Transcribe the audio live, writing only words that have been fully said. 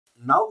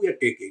Now we are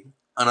taking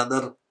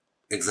another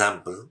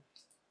example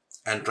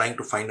and trying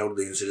to find out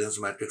the incidence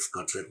matrix,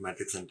 cut set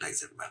matrix, and tie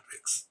set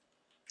matrix.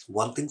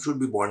 One thing should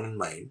be borne in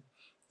mind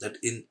that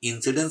in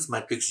incidence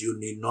matrix, you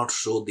need not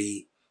show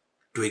the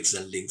twigs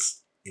and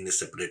links in a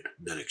separate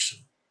direction.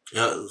 In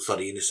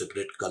a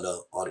separate color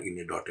or in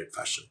a dotted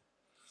fashion.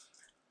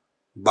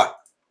 But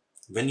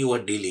when you are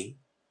dealing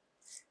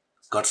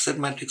cut set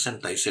matrix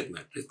and tie set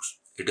matrix,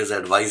 it is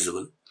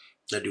advisable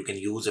that you can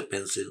use a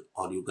pencil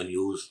or you can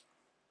use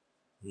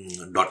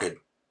dotted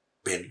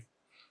pen.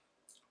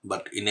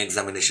 But in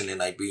examination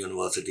in IP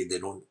University, they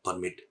don't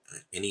permit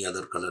any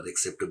other color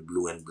except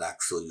blue and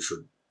black. So you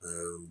should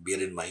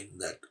bear in mind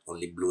that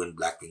only blue and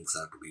black inks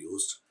are to be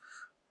used,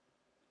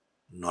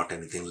 not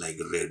anything like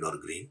red or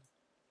green.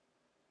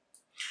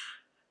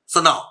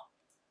 So now,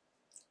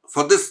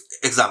 for this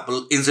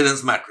example,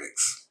 incidence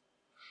matrix.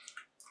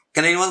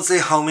 Can anyone say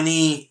how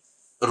many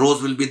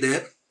rows will be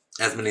there?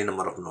 As many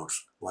number of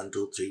nodes. 1,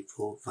 2, 3,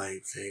 4, 5,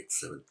 6,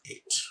 7,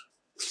 8.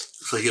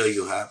 So here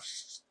you have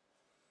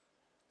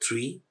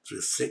 3,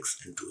 3, 6,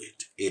 and 2,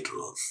 8. 8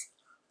 rows.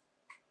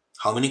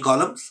 How many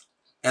columns?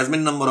 As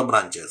many number of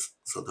branches.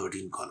 So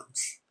 13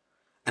 columns.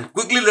 And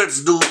quickly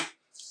let's do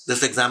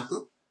this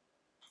example.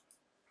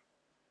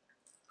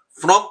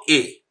 From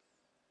A,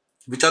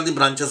 which are the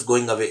branches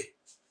going away?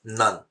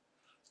 None.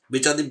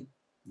 Which are the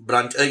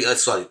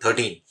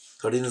 13.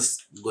 13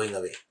 is going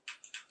away.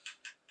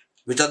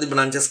 Which are the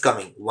branches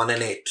coming? 1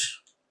 and 8.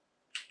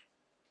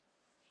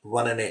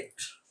 1 and 8.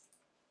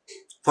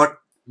 For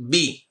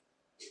B,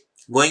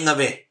 going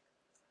away,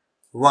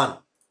 1.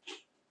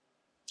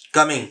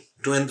 Coming,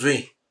 2 and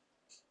 3.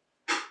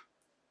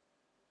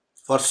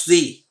 For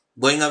C,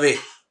 going away,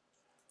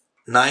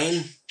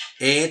 9,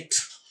 8,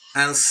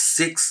 and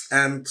 6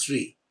 and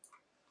 3.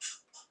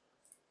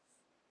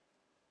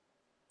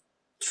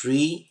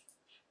 3,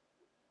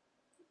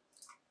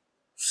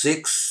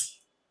 6,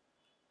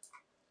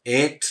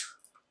 8,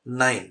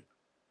 9.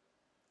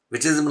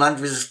 Which is the branch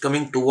which is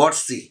coming towards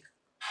C?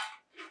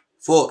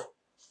 4.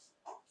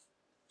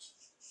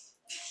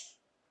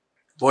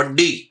 For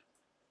D,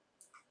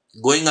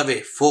 going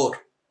away, 4.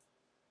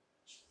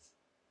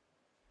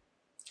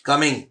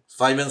 Coming,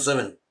 5 and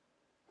 7.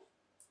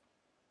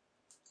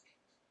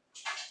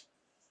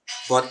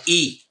 For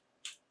E,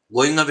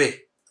 going away,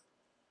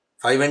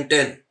 5 and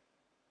 10.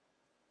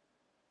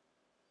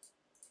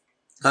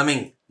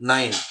 Coming,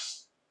 9.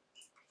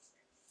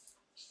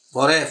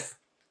 For F,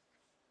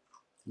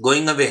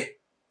 going away,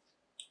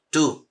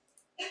 2.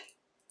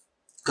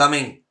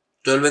 Coming,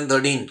 12 and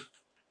 13.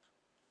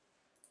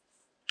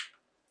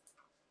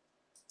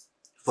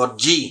 For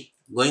G,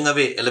 going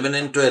away, 11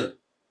 and 12.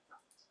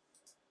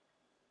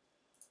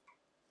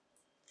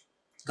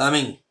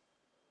 Coming,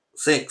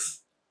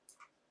 6.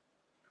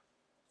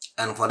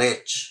 And for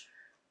H,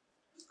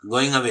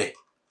 going away,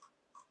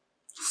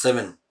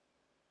 7.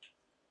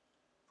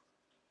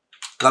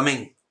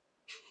 Coming,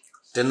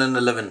 10 and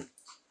 11.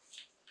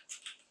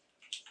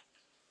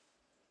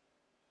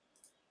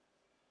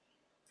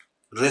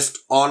 Rest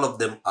all of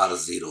them are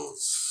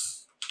zeros.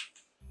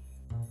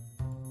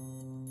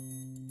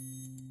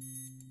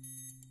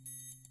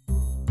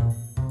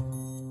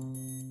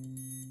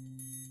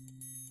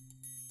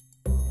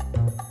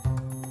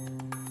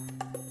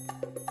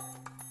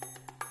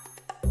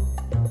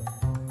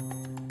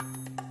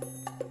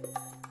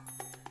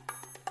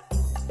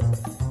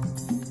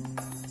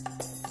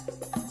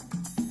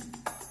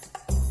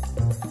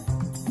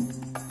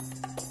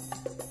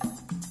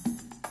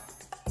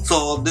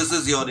 So this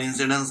is your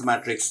incidence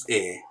matrix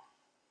A,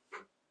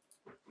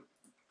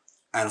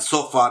 and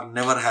so far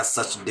never has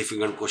such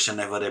difficult question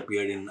ever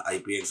appeared in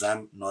IP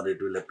exam, nor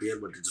it will appear,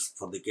 but it is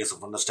for the case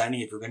of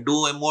understanding. If you can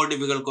do a more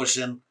difficult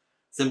question,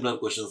 simpler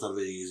questions are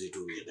very easy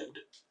to be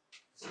attempted.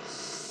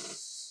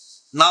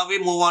 Now we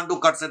move on to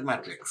cut set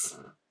matrix.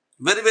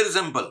 Very, very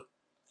simple.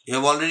 You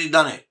have already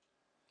done it.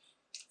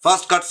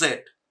 First cut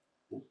set,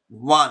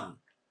 1,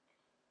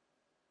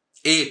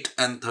 8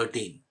 and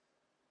 13.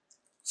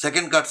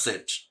 Second cut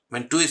set,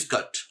 when 2 is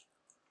cut,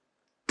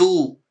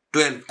 2,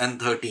 12 and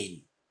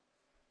 13.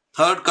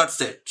 Third cut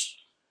set,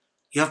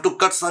 you have to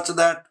cut such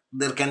that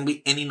there can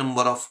be any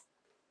number of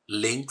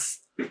links,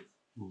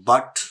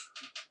 but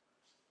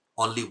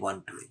only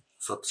one twig.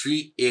 So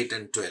 3, 8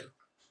 and 12.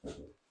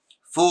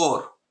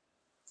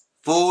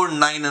 4,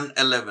 9 and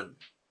 11.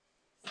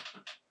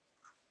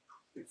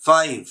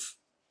 5,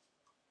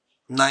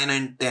 9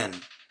 and 10.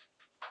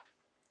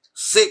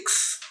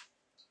 6,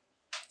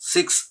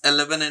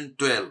 11 and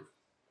 12.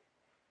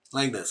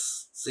 Like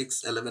this.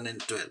 6, 11 and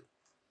 12.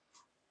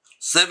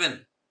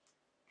 7,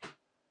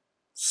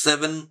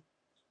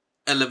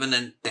 11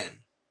 and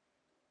 10.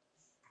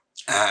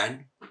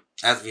 And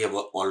as we have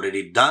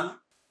already done.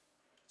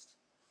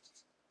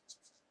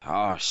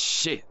 Oh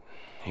shit.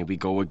 Here we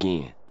go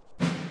again.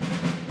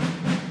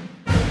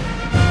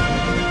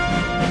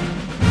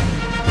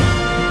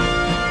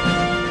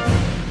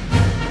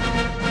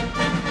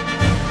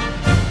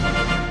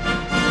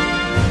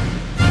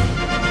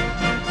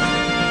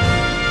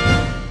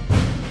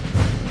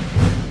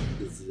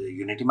 This is a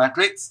unity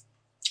matrix.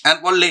 And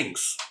for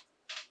links,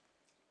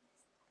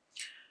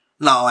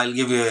 now I'll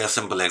give you a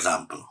simple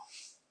example.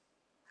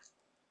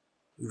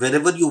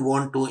 Wherever you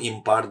want to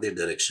impart the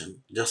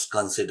direction, just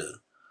consider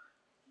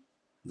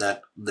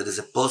that there is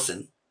a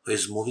person who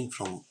is moving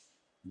from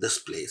this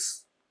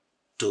place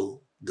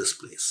to this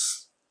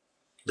place.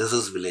 This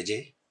is village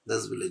A, this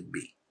is village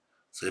B.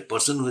 So a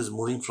person who is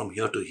moving from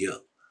here to here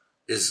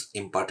is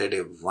imparted a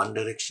one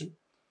direction.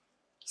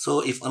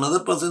 So if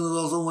another person is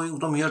also moving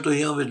from here to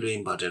here will be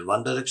imparted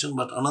one direction,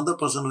 but another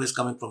person who is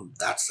coming from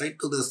that side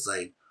to this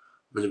side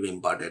will be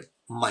imparted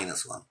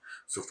 -1.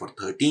 So for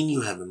 13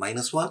 you have a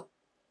 -1,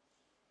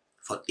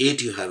 for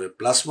 8 you have a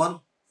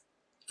 +1,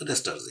 the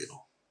rest are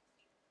 0.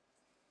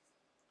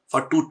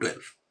 For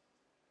 212,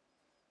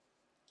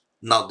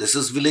 now this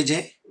is village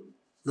A,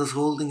 this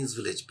whole thing is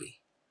village B.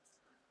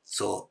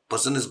 So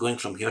person is going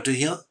from here to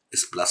here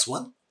is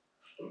 +1.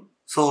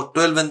 So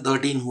 12 and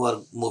 13 who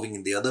are moving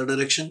in the other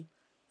direction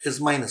is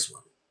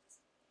 -1.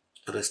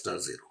 The rest are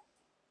 0.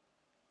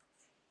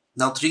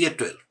 Now 3 at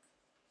 12.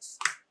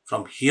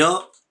 From here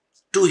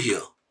to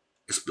here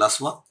is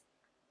 +1.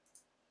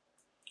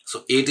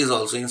 So 8 is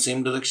also in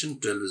same direction,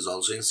 12 is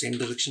also in same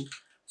direction.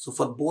 So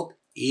for both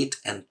 8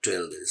 and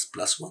 12 there is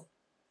 +1.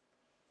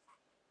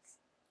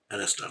 The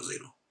rest are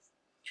 0.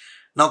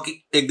 Now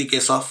take the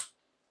case of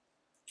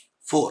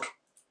 4.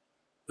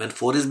 When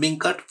 4 is being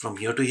cut, from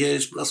here to here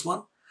is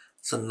 +1.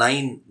 So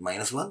 9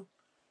 -1,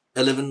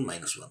 11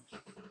 -1.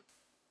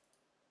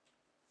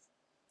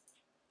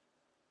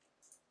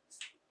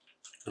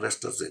 The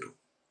rest are 0.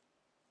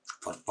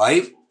 For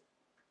 5,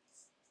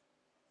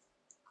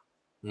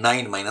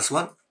 9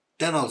 -1,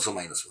 10 also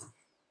 -1.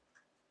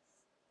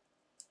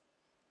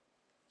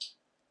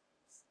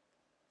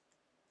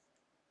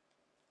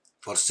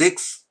 For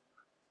 6,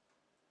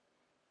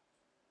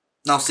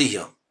 now see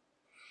here,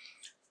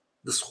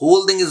 this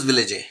whole thing is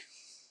village A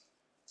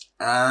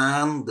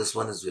and this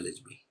one is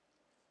village B.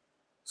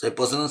 So a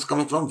person is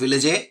coming from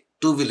village A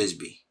to village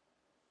B.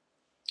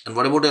 And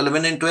what about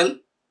 11 and 12?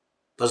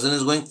 Person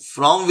is going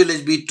from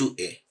village B to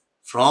A.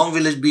 From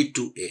village B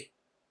to A.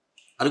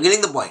 Are you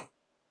getting the point?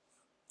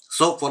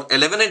 So for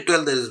 11 and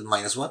 12 there is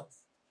 -1.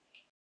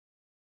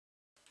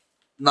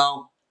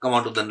 Now come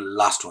on to the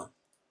last one.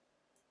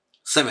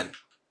 7.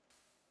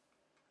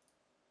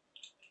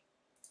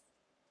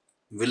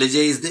 Village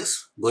A is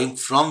this. Going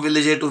from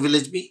village A to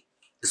village B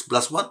is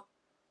 +1.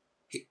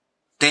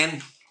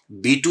 10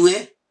 B to A,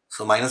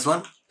 so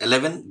 -1.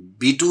 11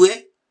 B to A,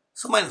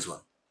 so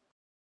 -1.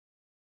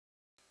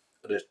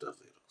 Rest are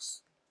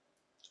zeros.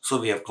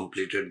 So we have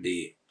completed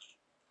the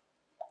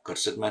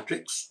cut-set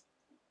matrix.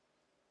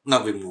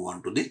 Now we move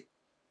on to the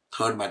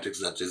third matrix,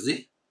 that is the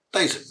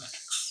tie-set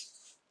matrix.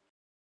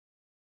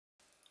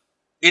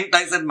 In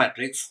tie-set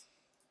matrix,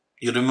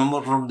 you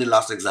remember from the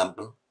last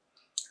example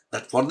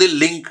that for the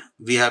link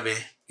we have a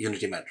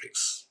unity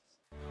matrix.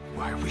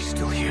 Why are we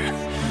still here?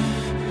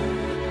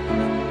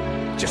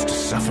 Just to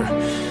suffer?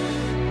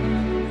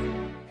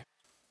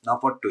 Now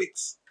for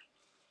twigs,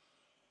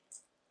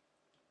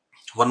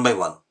 one by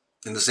one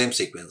in the same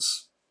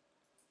sequence.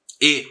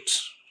 8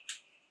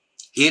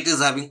 is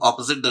having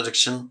opposite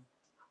direction.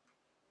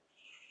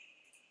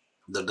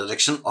 The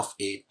direction of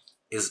 8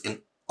 is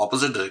in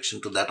opposite direction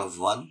to that of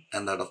 1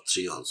 and that of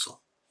 3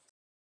 also.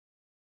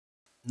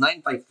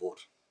 9, 5, 4.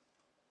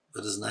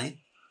 Where is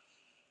 9?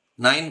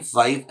 9,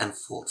 5 and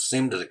 4,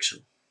 same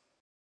direction.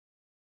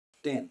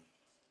 10.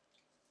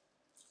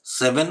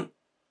 7,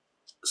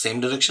 same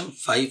direction,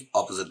 5,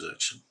 opposite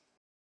direction.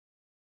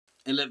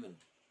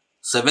 11.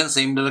 7,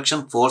 same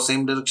direction, 4,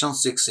 same direction,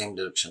 6, same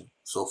direction.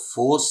 So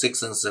 4,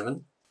 6 and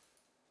 7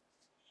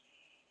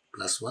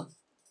 +1.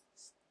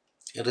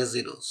 It is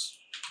zeros.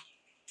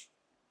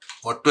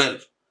 For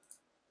 12,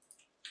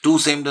 2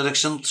 same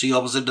direction, 3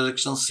 opposite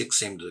direction, 6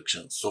 same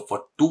direction. So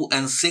for 2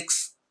 and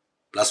 6,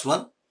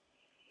 +1.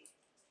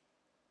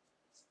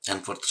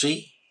 And for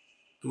 3,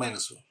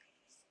 -1.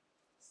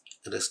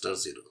 The rest are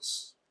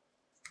zeros.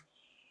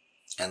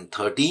 And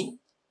 13,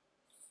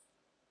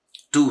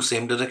 2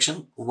 same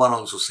direction, 1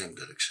 also same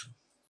direction.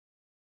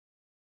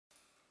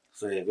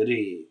 So a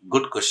very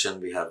good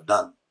question we have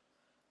done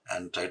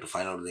and try to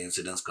find out the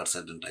incidence,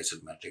 cut-set and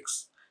tie-set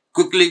matrix.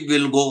 Quickly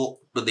we'll go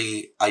to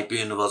the IP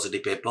University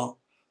paper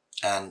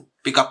and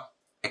pick up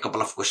a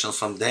couple of questions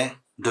from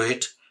there, do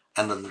it,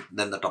 and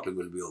then the topic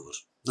will be over.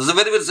 This is a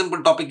very, very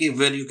simple topic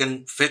where you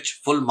can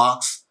fetch full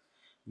marks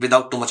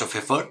without too much of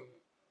effort.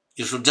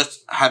 You should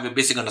just have a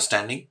basic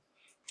understanding.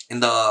 In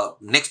the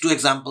next 2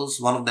 examples,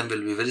 one of them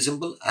will be very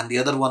simple and the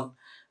other one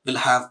will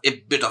have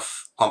a bit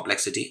of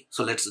complexity.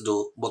 So let's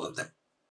do both of them.